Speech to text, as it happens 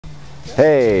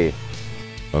Hey,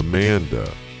 Amanda.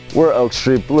 we're Oak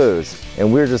Street Blues,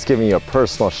 and we're just giving you a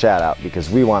personal shout out because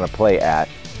we want to play at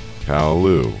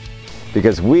Caloo.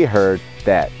 because we heard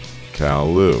that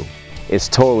Caloo. it's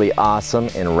totally awesome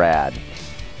and rad.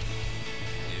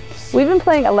 We've been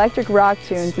playing electric rock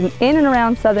tunes in and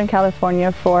around Southern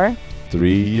California for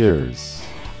 3 years.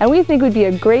 and we think we'd be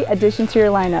a great addition to your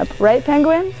lineup, right,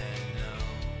 Penguin?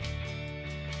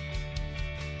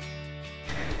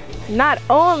 Not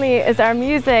only is our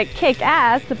music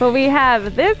kick-ass, but we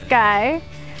have this guy.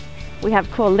 We have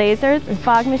cool lasers and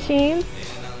fog machines.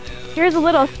 Here's a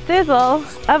little sizzle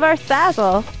of our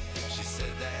sazzle.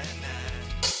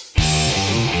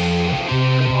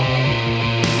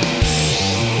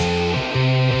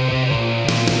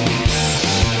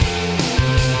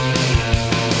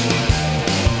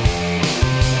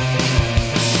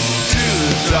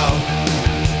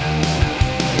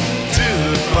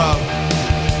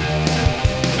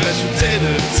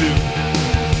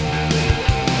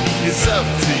 It's up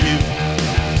to you.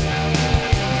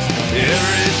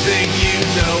 Everything you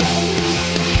know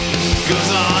goes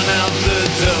on out the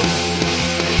door.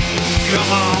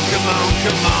 Come on, come on,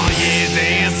 come on, yeah,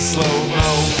 dance slow-mo.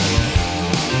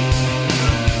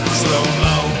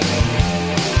 Slow-mo.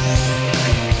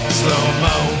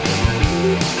 Slow-mo.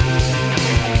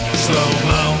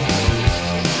 Slow-mo.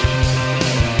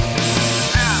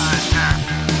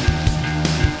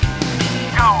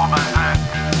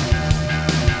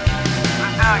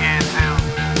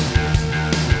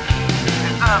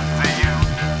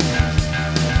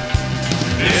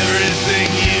 Everything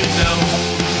you know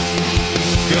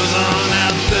goes on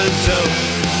out the door.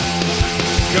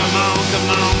 Come on, come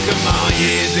on, come on,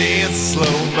 yeah, dance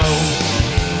slow-mo.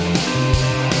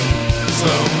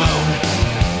 Slow-mo.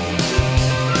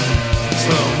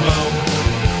 Slow-mo.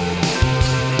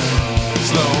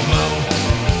 Slow-mo.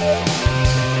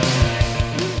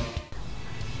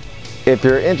 If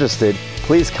you're interested,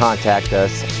 please contact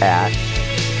us at